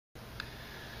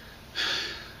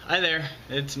Hi there,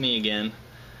 it's me again.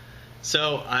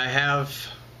 So I have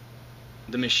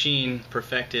the machine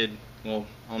perfected, well,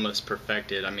 almost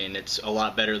perfected. I mean, it's a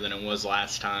lot better than it was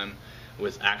last time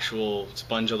with actual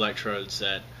sponge electrodes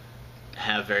that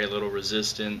have very little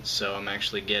resistance, so I'm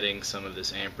actually getting some of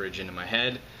this amperage into my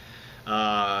head.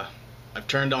 I've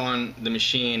turned on the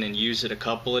machine and used it a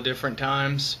couple of different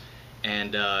times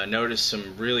and noticed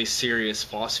some really serious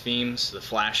phosphemes, the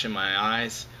flash in my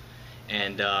eyes.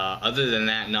 And other than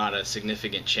that, not a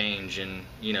significant change in,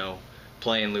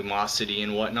 playing Lumosity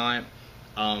and whatnot.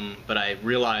 But I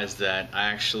realized that I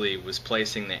actually was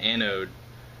placing the anode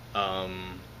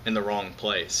in the wrong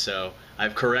place. So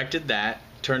I've corrected that,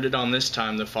 turned it on this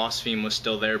time. The phospheme was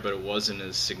still there, but it wasn't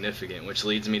as significant, which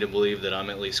leads me to believe that I'm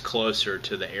at least closer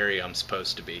to the area I'm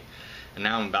supposed to be. And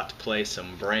now I'm about to play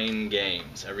some brain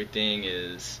games. Everything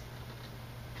is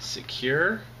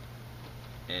secure,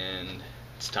 and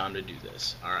it's time to do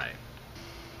this. Alright.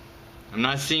 I'm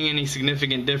not seeing any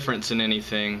significant difference in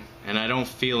anything, and I don't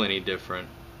feel any different.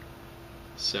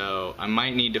 So I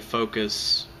might need to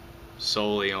focus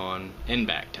solely on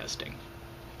in-back testing.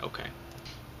 Okay.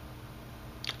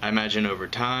 I imagine over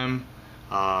time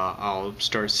I'll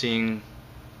start seeing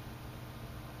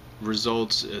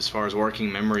results as far as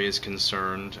working memory is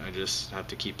concerned. I just have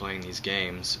to keep playing these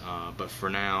games. But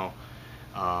for now,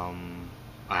 I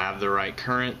have the right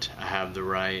current, I have the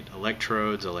right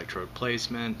electrodes, electrode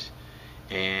placement,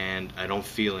 and I don't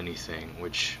feel anything,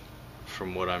 which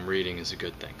from what I'm reading is a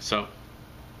good thing. So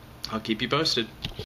I'll keep you posted.